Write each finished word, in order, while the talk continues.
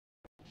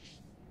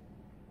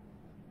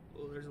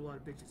there's a lot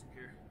of bitches in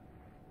here.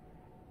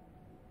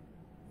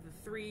 There's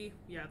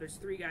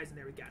 3 guys in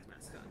there with gas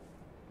masks on.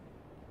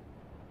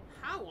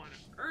 How on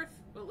earth?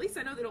 Well, at least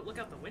I know they don't look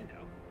out the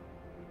window.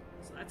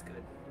 So that's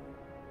good.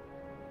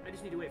 I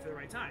just need to wait for the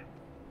right time.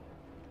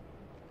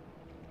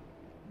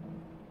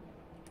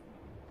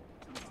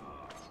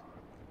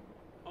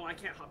 Oh, I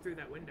can't hop through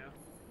that window.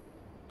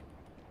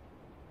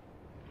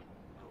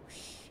 Oh,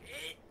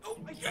 shit. Oh,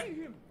 I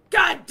see him.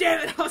 God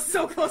damn it! I was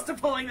so close to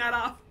pulling that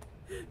off.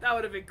 That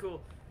would have been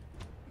cool.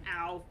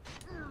 Ow.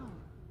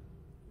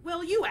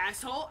 Well, you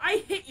asshole. I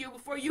hit you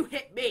before you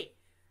hit me.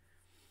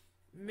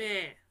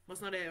 Man,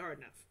 must not hit hard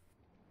enough.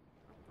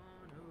 Hop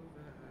on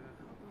over.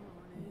 Hop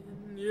on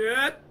in.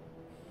 Yep.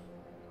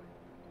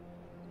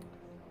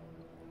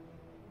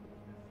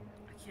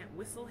 I can't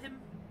whistle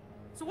him.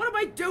 So what am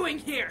I doing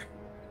here?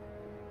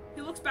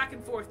 He looks back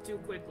and forth too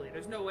quickly.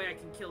 There's no way I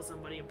can kill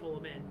somebody and pull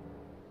him in.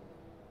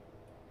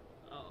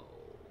 Oh,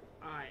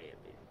 I am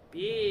in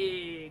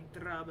big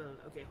trouble.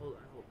 Okay, hold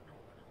on.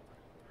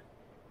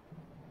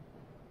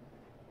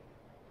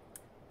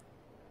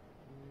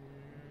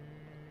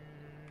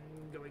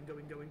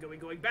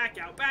 Going. Back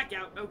out.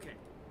 Okay.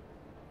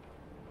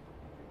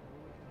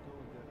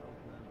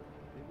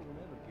 They will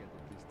never get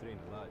off this train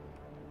alive.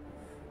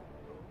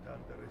 Don't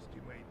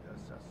underestimate the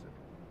assassin.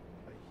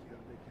 I hear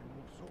they can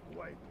move so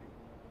quietly.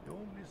 The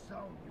only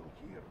sound you'll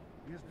hear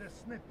is the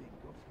snapping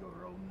of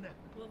your own neck.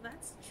 Well,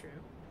 that's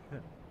true.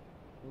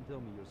 Don't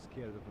tell me you're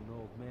scared of an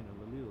old man and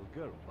a little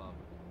girl, Bob.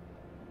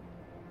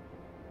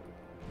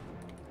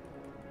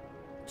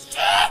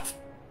 Shit!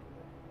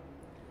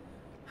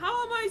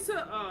 How am I so...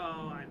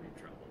 Oh, I'm in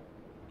trouble.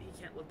 He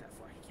can't look that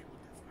far.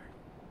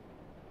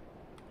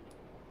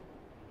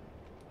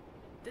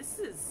 This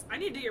is... I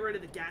need to get rid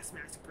of the gas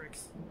mask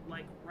pricks.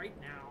 Like, right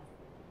now.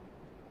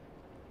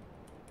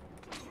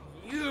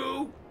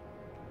 You!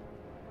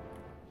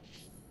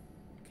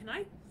 Can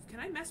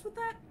I mess with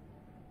that?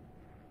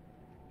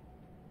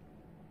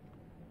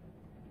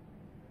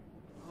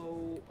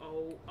 Oh,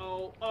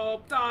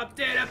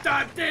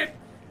 stop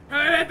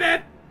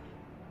it!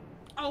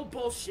 Oh,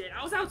 bullshit.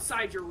 I was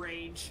outside your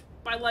range.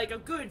 By, like, a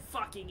good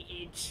fucking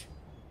inch.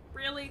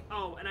 Really?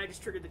 Oh, and I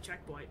just triggered the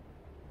checkpoint.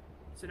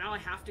 So now I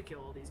have to kill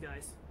all these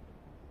guys.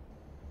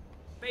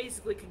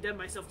 Basically condemn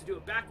myself to do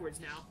it backwards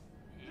now.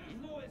 There's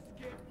no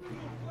escape. We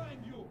will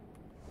find you.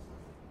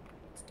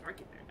 It's dark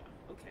in there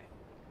now. Okay.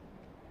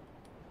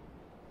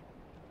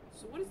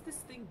 So what does this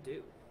thing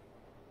do?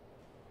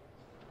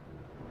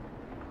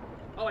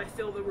 Oh, I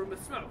fill the room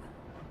with smoke.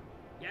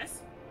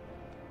 Yes?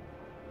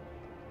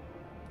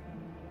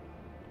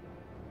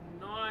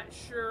 Not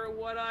sure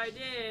what I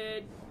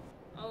did.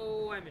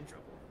 Oh, I'm in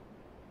trouble.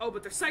 Oh,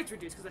 but their sight's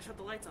reduced because I shut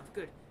the lights off.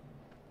 Good.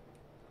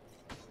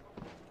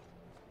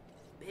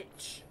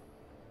 Bitch.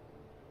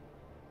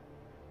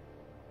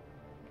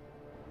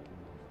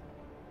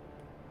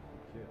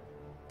 Yeah.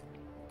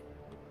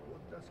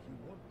 What does he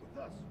want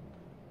with us?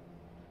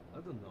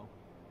 I don't know.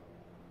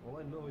 All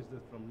I know is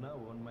that from now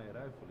on, my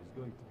rifle is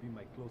going to be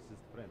my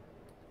closest friend.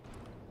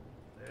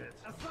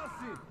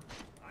 Assassin!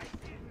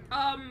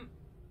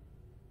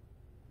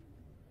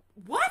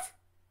 What?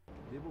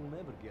 They will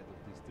never get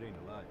off this train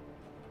alive.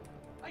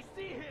 I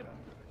see him!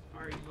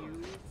 Are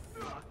you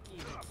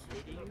fucking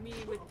kidding me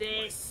with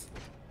this?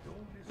 The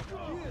only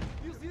sound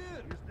He's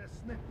here! is the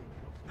snapping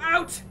of your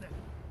Out! own neck.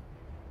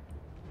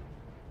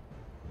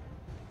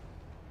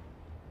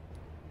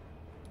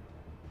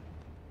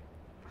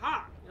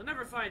 Ha! You'll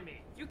never find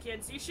me. You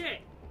can't see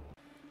shit.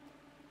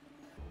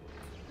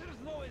 There's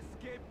no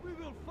escape. We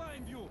will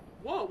find you.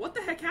 Whoa, what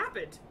the heck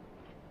happened?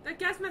 That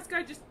gas mask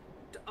guy just...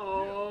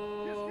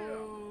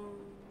 Oh...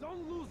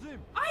 Don't lose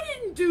him. I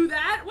didn't do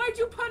that! Why'd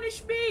you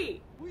punish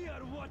me? We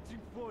are watching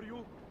for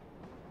you.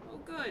 Oh,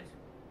 good.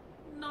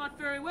 Not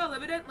very well,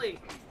 evidently.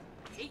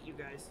 I hate you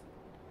guys.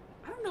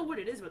 I don't know what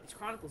it is about these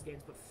Chronicles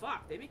games, but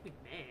fuck, they make me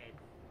mad.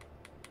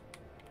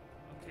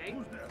 Okay,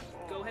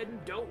 go ahead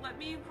and don't let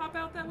me hop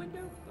out that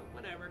window, but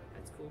whatever,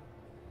 that's cool.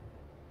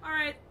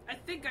 Alright, I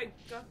think I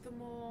got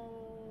them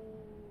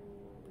all...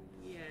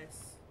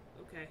 Yes.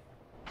 Okay.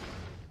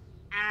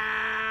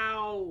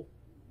 Ow!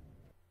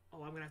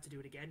 Oh, I'm gonna have to do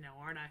it again now,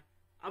 aren't I?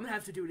 I'm gonna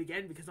have to do it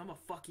again because I'm a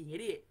fucking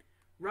idiot.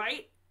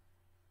 Right?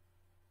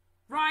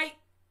 Right?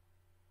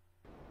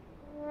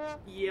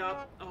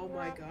 Yup. Oh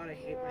my god, I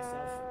hate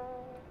myself.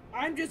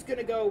 I'm just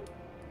gonna go...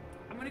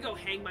 I'm gonna go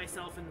hang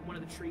myself in one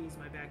of the trees in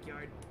my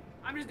backyard.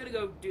 I'm just gonna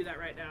go do that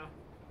right now.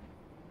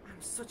 I'm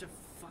such a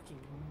fucking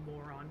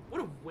moron.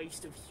 What a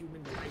waste of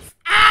human life.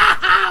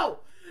 Ow!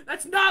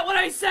 That's not what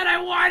I said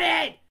I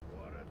wanted!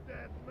 What a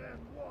dead man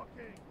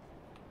walking.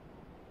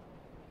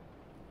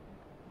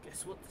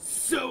 Guess what?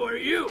 So are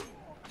you!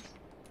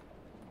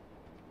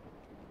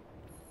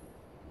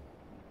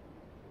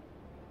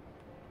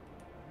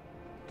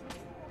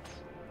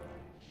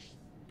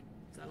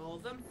 Is that all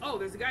of them? Oh,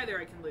 there's a guy there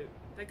I can loot.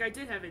 That guy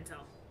did have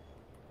intel.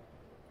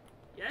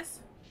 Yes?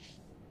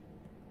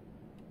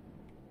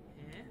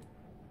 Yeah?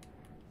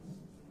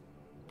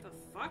 The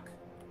fuck?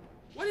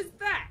 What is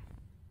that?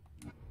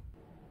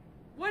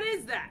 What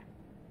is that?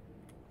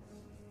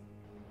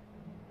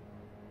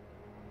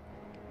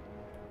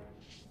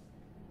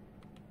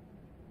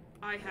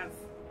 I have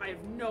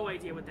no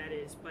idea what that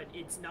is, but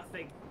it's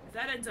nothing. If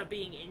that ends up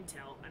being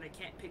intel and I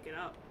can't pick it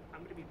up,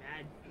 I'm gonna be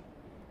mad.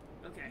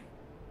 Okay.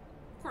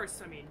 Of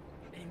course, I mean,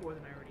 any more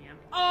than I already am.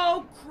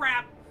 Oh,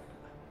 crap!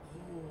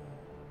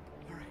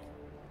 Oh, alright.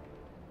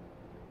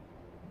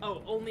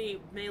 Oh,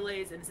 only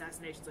melees and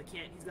assassinations.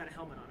 He's got a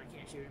helmet on. I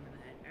can't shoot him in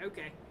the head.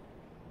 Okay.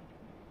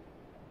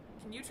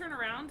 Can you turn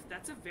around?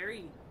 That's a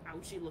very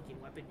ouchy looking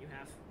weapon you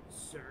have,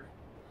 sir.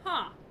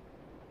 Huh.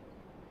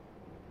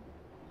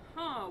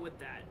 Huh, with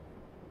that.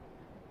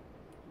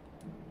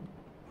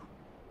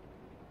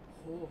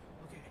 Oh,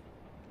 okay.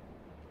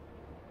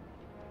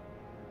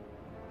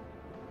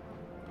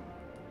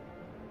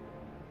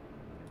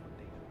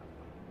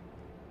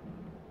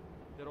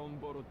 They're on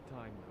borrowed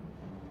time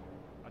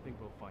now. I think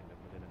we'll find them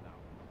within an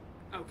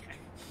hour. Okay.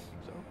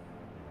 So,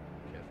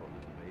 careful,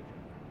 little baby.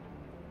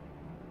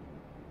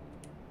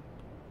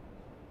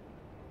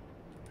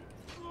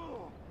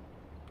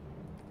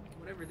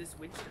 Whatever this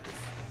witch does.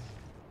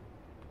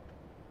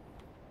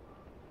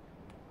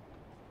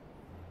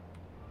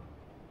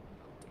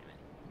 Oh,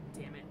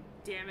 damn it.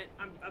 Damn it.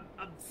 I'm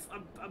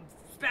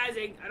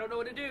spazzing. I don't know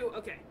what to do.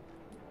 Okay.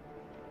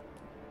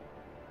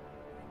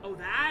 Oh,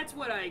 that's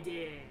what I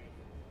did.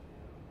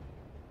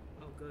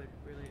 Oh, good.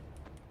 Brilliant.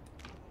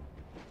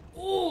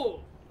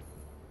 Oh!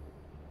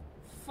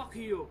 Fuck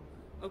you.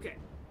 Okay.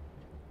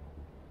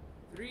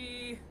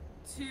 3,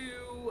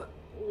 2,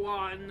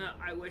 1.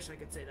 I wish I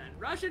could say that in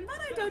Russian, but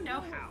I don't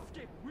know how.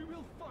 We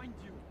will find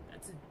you.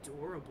 That's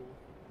adorable.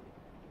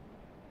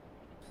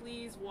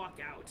 Please walk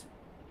out.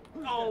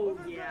 Oh,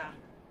 yeah.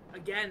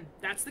 Again,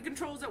 that's the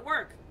controls at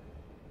work.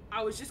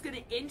 I was just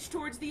gonna inch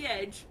towards the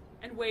edge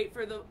and wait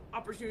for the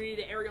opportunity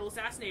to aerial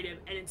assassinate him,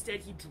 and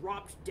instead he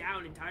dropped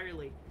down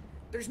entirely.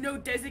 There's no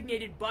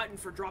designated button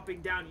for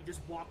dropping down, you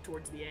just walk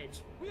towards the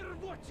edge. We are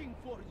watching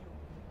for you.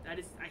 That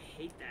is, I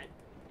hate that.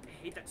 I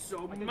hate that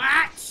so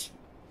much!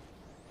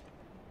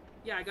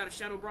 Yeah, I got a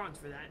Shadow Bronze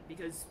for that,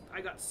 because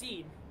I got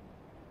seen.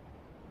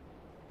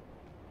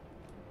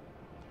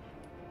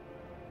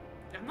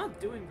 I'm not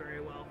doing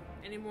very well.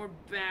 Any more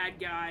bad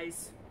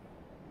guys?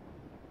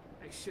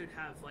 I should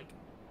have, like,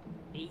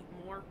 8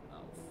 more.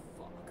 Oh,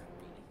 fuck me.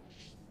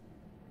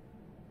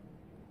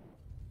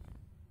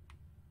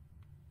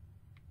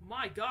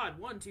 My god,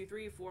 1, 2,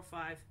 3, 4,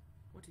 5.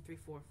 1, 2, 3,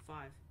 4,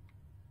 5.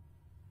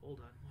 Hold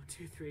on. 1,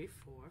 2, 3,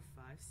 4,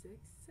 5,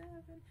 6,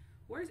 7.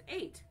 Where's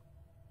 8?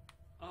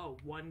 Oh,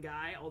 one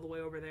guy all the way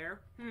over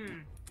there?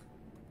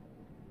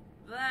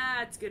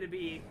 That's gonna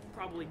be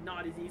probably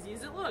not as easy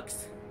as it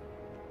looks.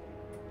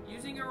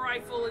 Using a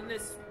rifle in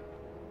this...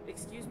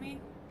 Excuse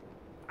me?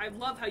 I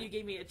love how you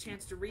gave me a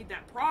chance to read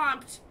that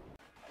prompt!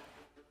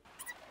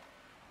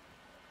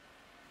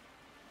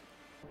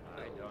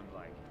 I don't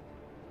like it.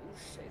 Oh,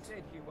 shit. They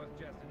said he was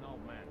just an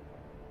old man.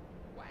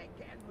 Why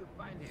can't we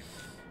find him?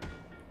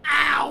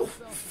 Ow!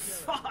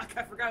 Fuck,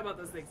 I forgot about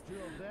those things.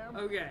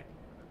 Okay.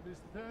 At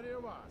least 30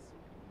 of us.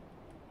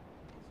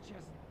 It's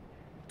just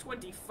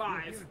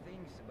 25, you hear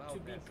things about to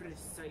be that.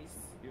 precise.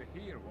 You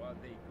hear what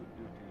they could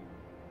do to you.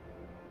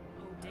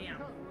 Oh, damn.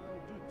 What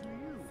will do to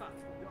you? Fuck.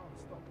 Don't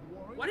stop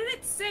worrying. What did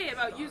it say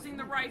about using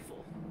the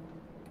rifle?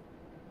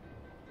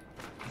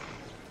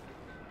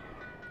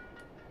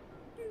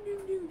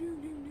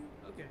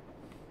 Okay.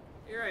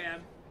 Here I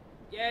am.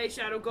 Yay,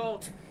 Shadow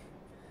Gold.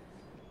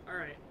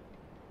 Alright.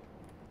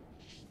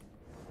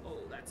 Oh,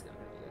 that's gonna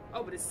be good.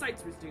 Oh, but his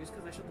sight's reduced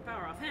because I shut the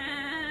power off.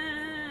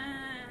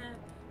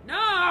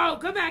 No!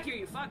 Come back here,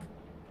 you fuck!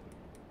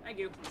 Thank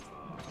you.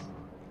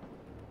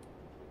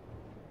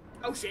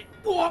 Oh, shit.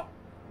 Oh!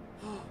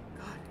 Oh,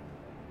 God.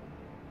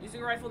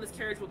 Using a rifle in this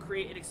carriage will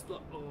create an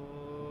explode.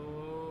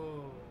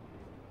 Oh.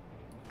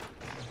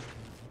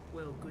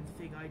 Well, good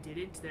thing I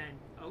didn't then.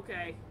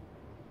 Okay.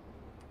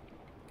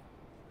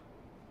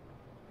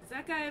 Does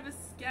that guy have a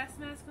gas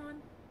mask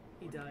on?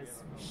 He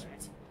does.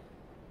 Shit.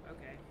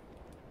 Okay.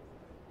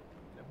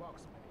 The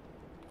box.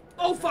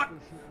 Oh, fuck!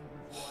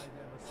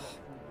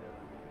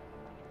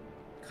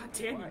 God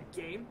damn you,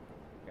 game.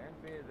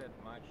 Can't be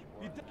that much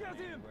He worse got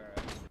than him! where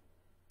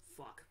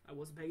Fuck. I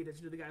wasn't paying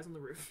attention to the guys on the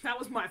roof. That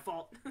was my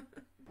fault.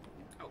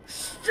 Oh,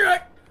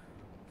 shit!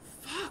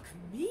 Fuck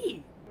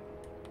me!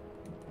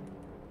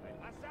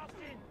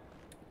 Assassin!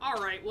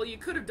 Alright, well, you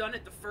could have done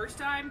it the first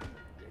time.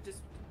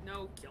 Just,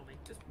 no, kill me.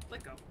 Just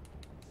let go.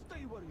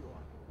 Stay where you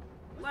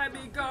are. Let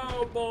me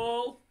go,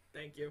 bull!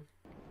 Thank you.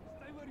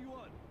 Stay where you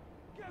are.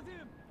 Get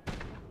him!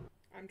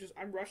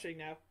 I'm rushing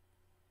now.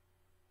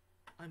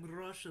 I'm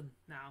Russian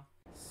now.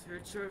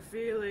 Search your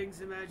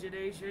feelings,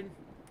 imagination.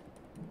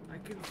 I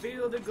can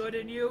feel the good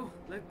in you.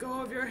 Let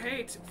go of your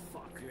hate.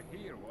 Fuck. You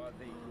hear what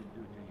they could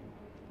do to you.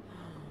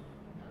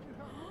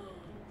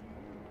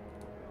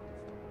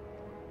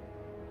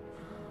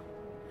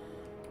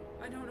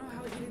 I don't know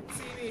how he didn't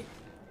see me,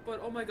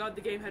 but oh my god,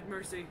 the game had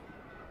mercy.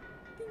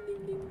 Ding,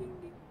 ding, ding, ding,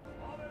 ding.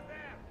 Over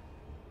there!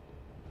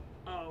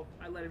 Oh,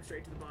 I led him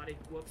straight to the body.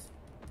 Whoops.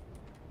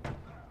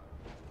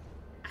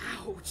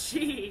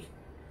 Ouchie!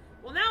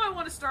 Well, now I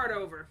want to start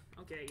over.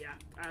 Okay, yeah,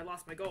 I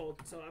lost my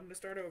gold, so I'm gonna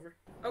start over.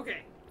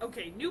 Okay,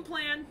 new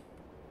plan.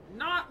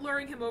 not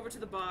luring him over to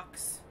the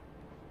box.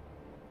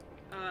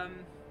 I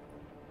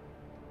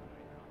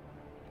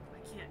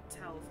can't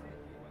tell if I...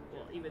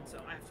 Well, even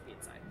so, I have to be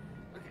inside.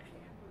 Okay.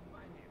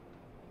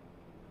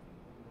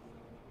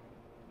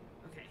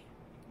 Okay.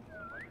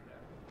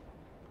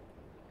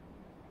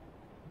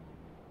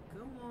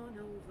 Go on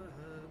over,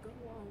 go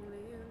on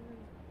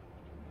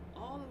in.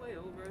 All the way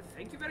over.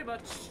 Thank you very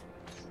much.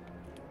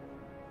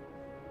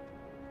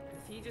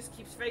 If he just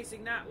keeps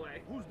facing that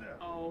way. Who's there?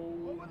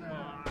 Oh Over there.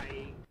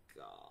 my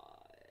god.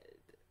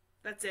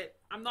 That's it.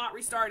 I'm not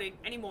restarting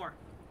anymore.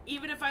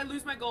 Even if I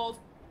lose my gold,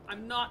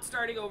 I'm not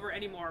starting over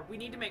anymore. We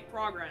need to make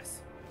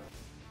progress.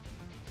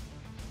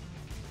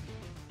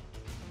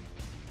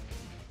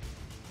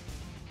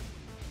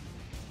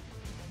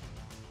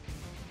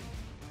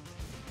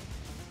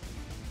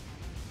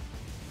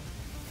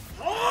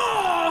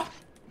 Oh!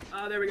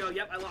 There we go.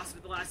 Yep, I lost it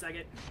at the last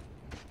second.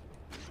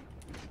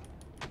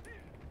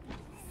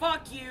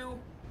 Fuck you.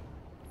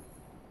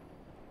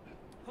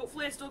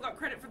 Hopefully I still got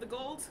credit for the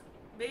gold.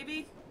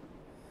 Maybe?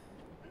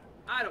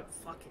 I don't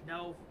fucking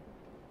know.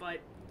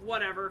 But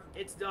whatever.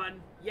 It's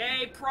done.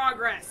 Yay,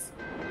 progress!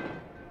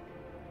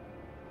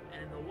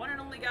 And the one and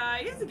only guy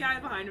is the guy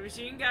behind a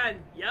machine gun.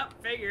 Yep,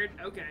 figured.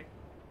 Okay.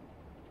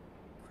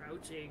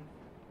 Crouching.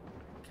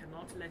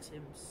 Cannot let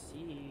him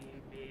see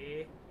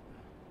me.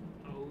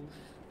 Oh,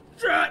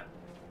 shit!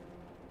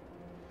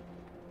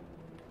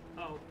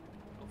 Oh.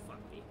 Oh,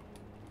 fuck me.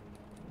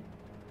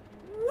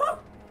 Woo!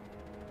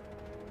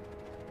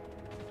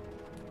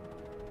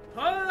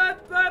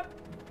 Up, up.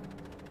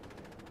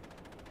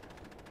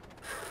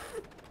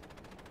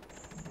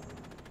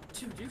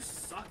 Dude, you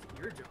suck at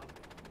your job.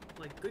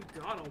 Like, good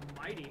God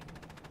almighty.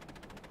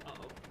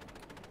 Uh-oh.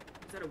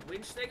 Is that a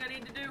winch thing I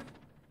need to do?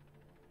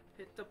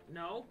 Hit the...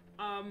 No.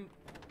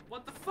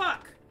 What the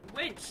fuck?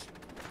 Winch.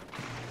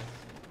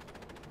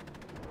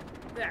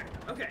 There.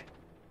 Okay.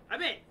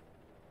 I'm in.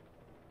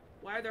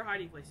 Why are there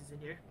hiding places in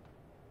here?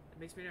 It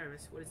makes me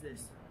nervous. What is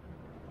this?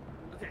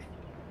 Okay.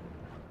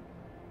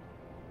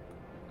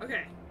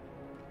 Okay.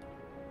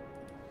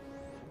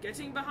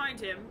 Getting behind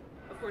him.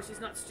 Of course,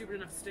 he's not stupid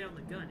enough to stay on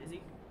the gun, is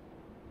he?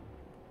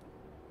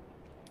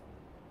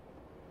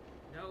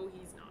 No,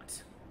 he's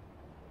not.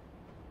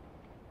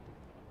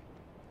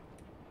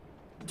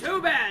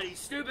 Too bad! He's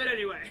stupid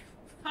anyway.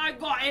 I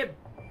got him!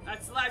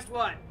 That's the last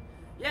one.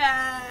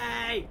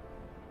 Yay!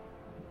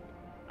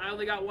 I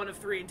only got 1 of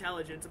 3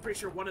 intelligence. I'm pretty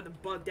sure one of them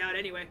bugged out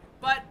anyway.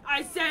 But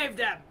I saved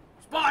them!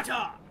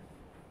 Sparta!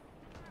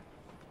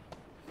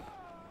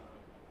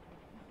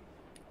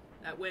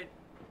 That went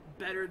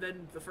better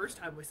than the first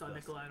time we saw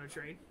Nikolai on a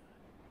train.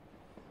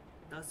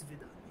 Das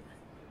vidanya.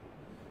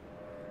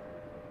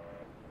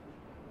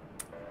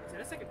 Is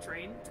that a second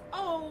train?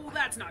 Oh,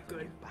 that's not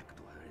good. Back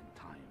to her in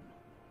time.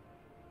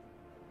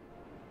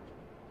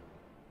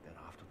 They're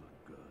after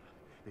the girl.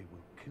 They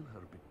will kill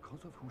her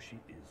because of who she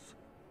is.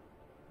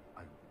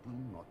 I will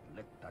not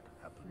let that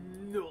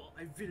happen. No,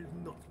 I will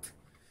not.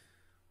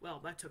 Well,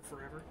 that took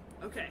forever.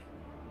 Okay.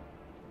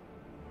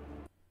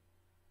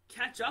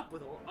 Catch up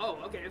with her.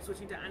 Oh, okay, I'm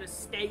switching to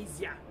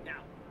Anastasia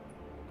now.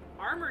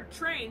 Armored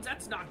trains,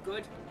 that's not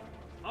good.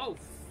 Oh,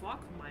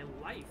 fuck my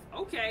life.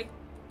 Okay.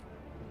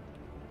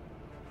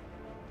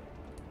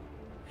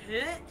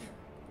 Hit.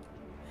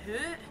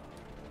 Hit.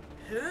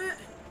 Hit.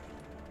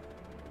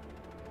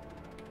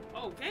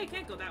 Okay,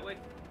 can't go that way.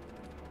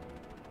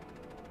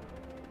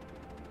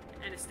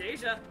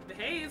 Anastasia,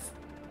 behave.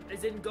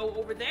 As in, go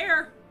over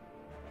there.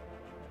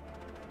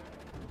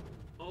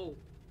 Oh,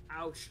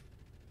 ouch.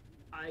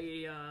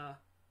 I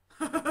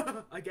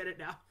get it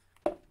now.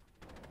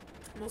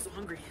 I'm also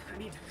hungry. I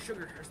need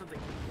sugar or something.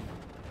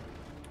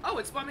 Oh,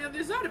 it spawned me on the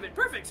other side of it.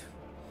 Perfect.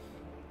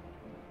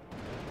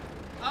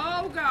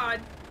 Oh,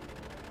 God.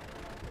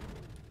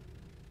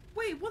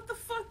 Wait, what the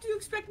fuck do you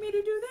expect me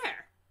to do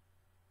there?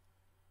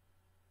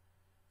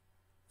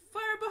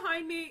 Fire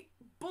behind me,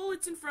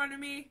 bullets in front of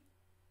me,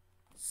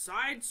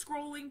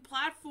 side-scrolling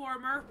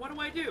platformer. What do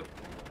I do?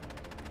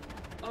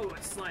 Oh, I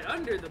slide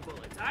under the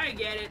bullets. I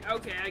get it.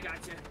 Okay, I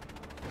gotcha.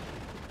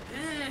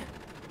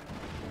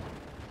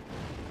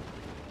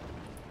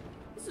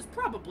 This is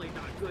probably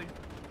not good.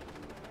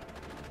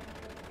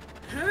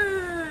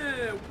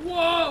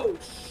 Whoa!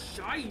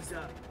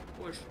 Scheiße.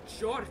 Or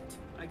short,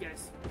 I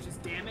guess. Which is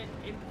damn it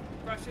in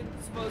Russian,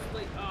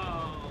 supposedly.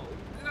 Oh,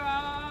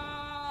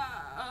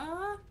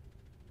 God.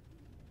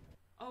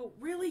 Oh,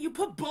 really? You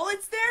put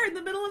bullets there in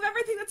the middle of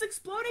everything that's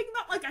exploding?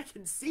 Not like I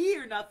can see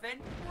or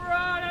nothing.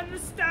 Run,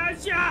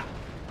 Anastasia!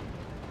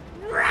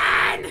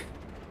 Run!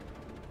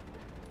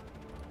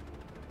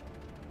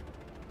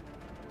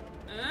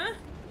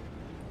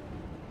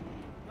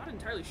 Not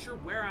entirely sure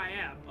where I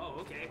am. Oh,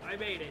 okay. I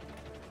made it.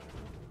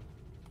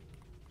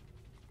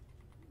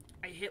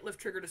 I hit left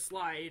trigger to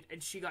slide,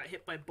 and she got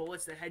hit by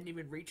bullets that hadn't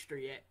even reached her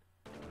yet.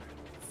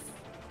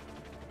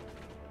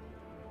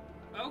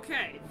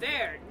 Okay,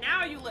 there.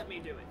 Now you let me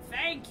do it.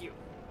 Thank you.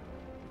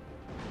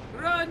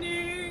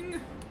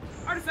 Running!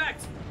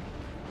 Artifact!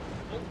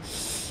 Oh,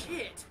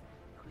 shit.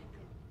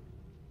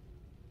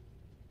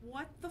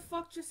 What the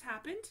fuck just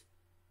happened?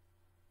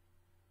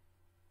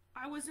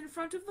 I was in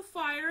front of the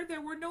fire.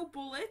 There were no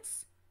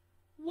bullets.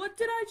 What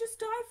did I just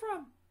die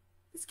from?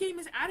 This game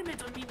is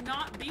adamant on me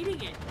not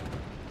beating it.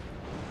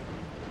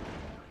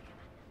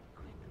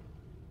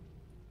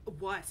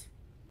 What?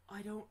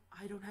 I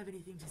don't have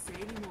anything to say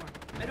anymore.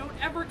 I don't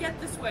ever get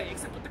this way,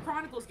 except with the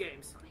Chronicles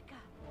games.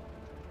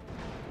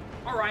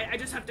 Alright, I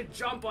just have to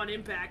jump on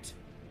impact.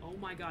 Oh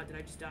my god, did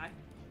I just die?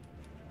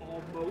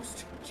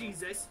 Almost.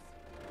 Jesus.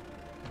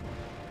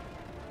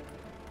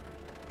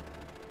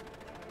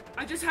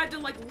 I just had to,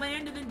 like,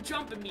 land and then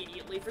jump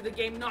immediately for the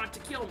game not to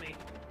kill me.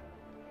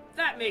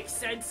 That makes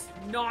sense.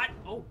 Not.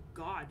 Oh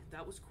god,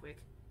 that was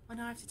quick. Oh,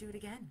 now I have to do it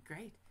again.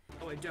 Great.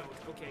 Oh, I don't.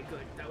 Okay,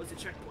 good. That was a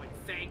checkpoint.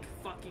 Thank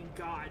fucking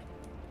god.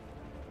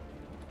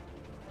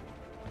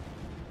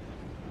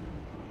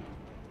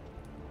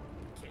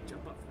 Can't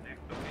jump up from there.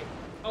 Okay.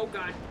 Oh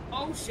god.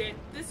 Oh shit.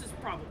 This is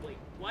probably...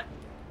 What?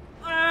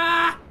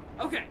 Ah!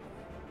 Okay.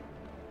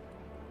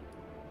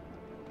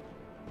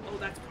 Oh,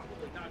 that's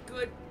probably not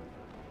good.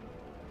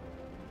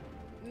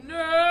 No!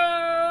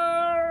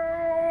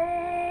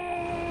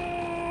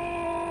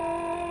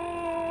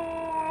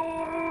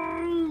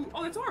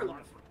 Oh, it's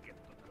Orlov.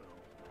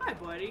 Hi,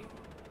 buddy.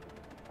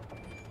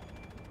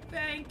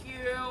 Thank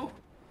you.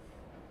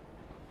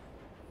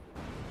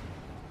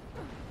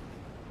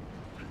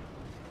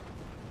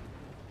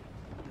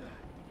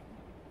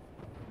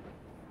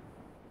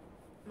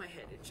 My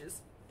head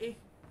itches.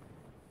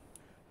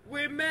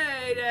 We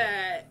made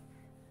it!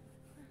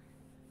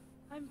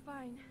 I'm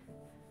fine.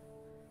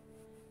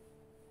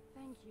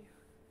 Thank you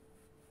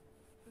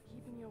for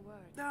keeping your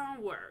word.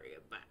 Don't worry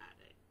about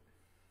it.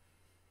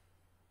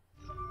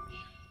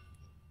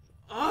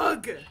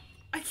 Ugh!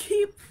 I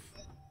keep...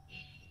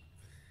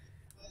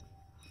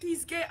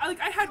 These games... Like,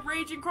 I had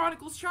Rage in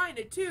Chronicles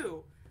China,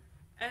 too.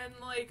 And,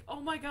 like, oh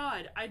my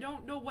god, I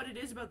don't know what it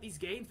is about these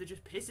games that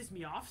just pisses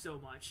me off so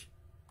much.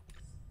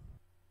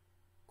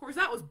 Of course,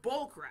 that was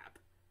bullcrap.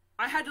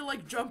 I had to,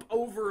 like, jump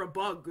over a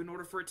bug in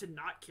order for it to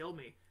not kill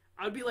me.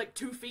 I would be, like,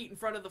 2 feet in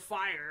front of the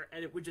fire,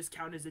 and it would just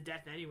count as a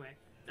death anyway.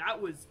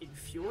 That was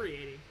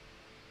infuriating.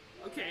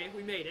 Okay,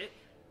 we made it.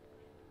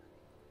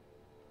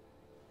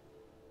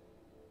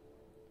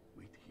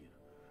 Wait here.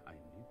 I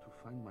need to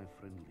find my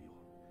friend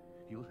Leon.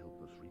 He'll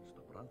help us reach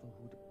the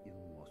Brotherhood in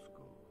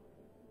Moscow.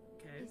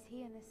 Okay. Is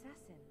he an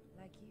assassin,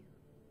 like you?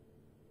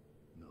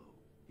 No,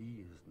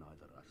 he is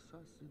neither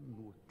assassin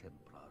nor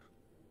Templar.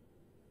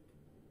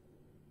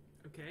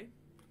 Okay.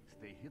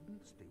 Stay hidden,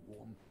 stay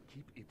warm,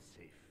 keep it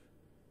safe.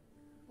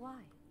 Why?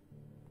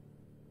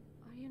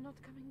 Are you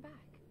not coming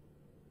back?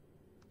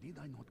 Did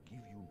I not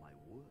give you my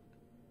word?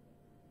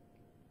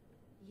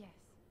 Yes.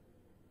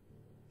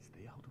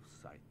 Stay out of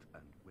sight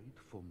and wait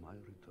for my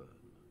return.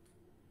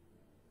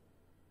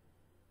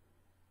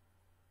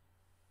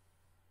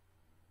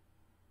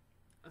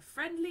 A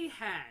friendly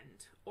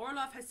hand.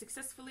 Orlov has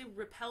successfully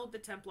repelled the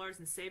Templars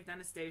and saved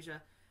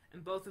Anastasia,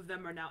 and both of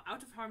them are now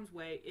out of harm's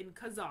way in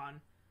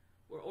Kazan,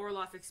 where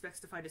Orlov expects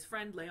to find his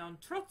friend Leon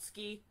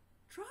Trotsky,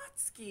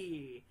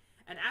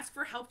 and ask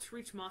for help to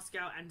reach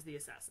Moscow and the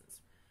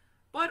assassins.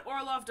 But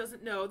Orlov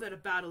doesn't know that a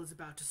battle is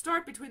about to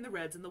start between the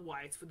Reds and the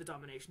Whites for the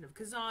domination of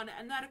Kazan,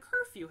 and that a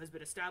curfew has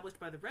been established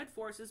by the Red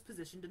forces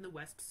positioned in the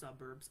west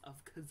suburbs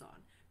of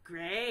Kazan.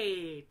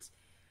 Great!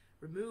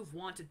 Remove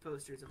wanted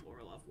posters of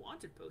Orlov.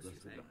 Wanted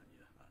posters, eh?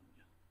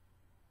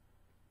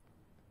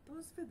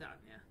 До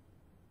свидания.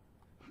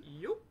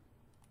 Yup.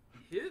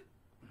 Yep.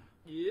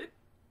 Yep.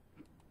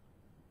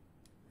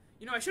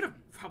 You know, I should have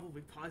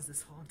probably paused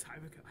this a long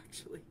time ago,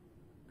 actually.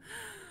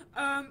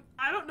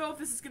 I don't know if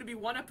this is going to be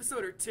 1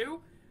 episode or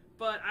 2,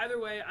 but either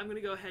way, I'm going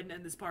to go ahead and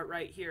end this part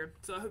right here.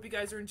 So I hope you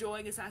guys are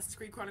enjoying Assassin's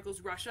Creed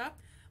Chronicles Russia.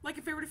 Like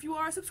and favorite if you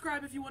are,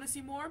 subscribe if you want to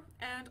see more,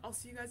 and I'll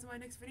see you guys in my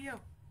next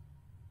video.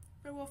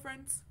 Farewell,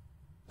 friends.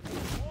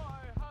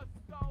 Why hast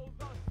thou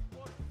thus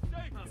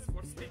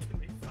Forsaken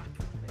me, fuck.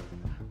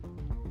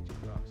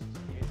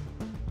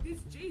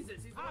 He's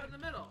Jesus, he's the one in the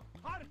middle.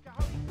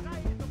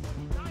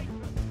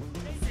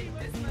 See,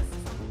 this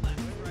messes on the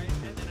left, right?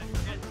 And then I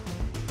forget.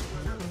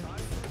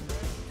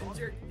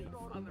 Jerk thief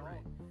on the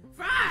right.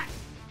 Fuck!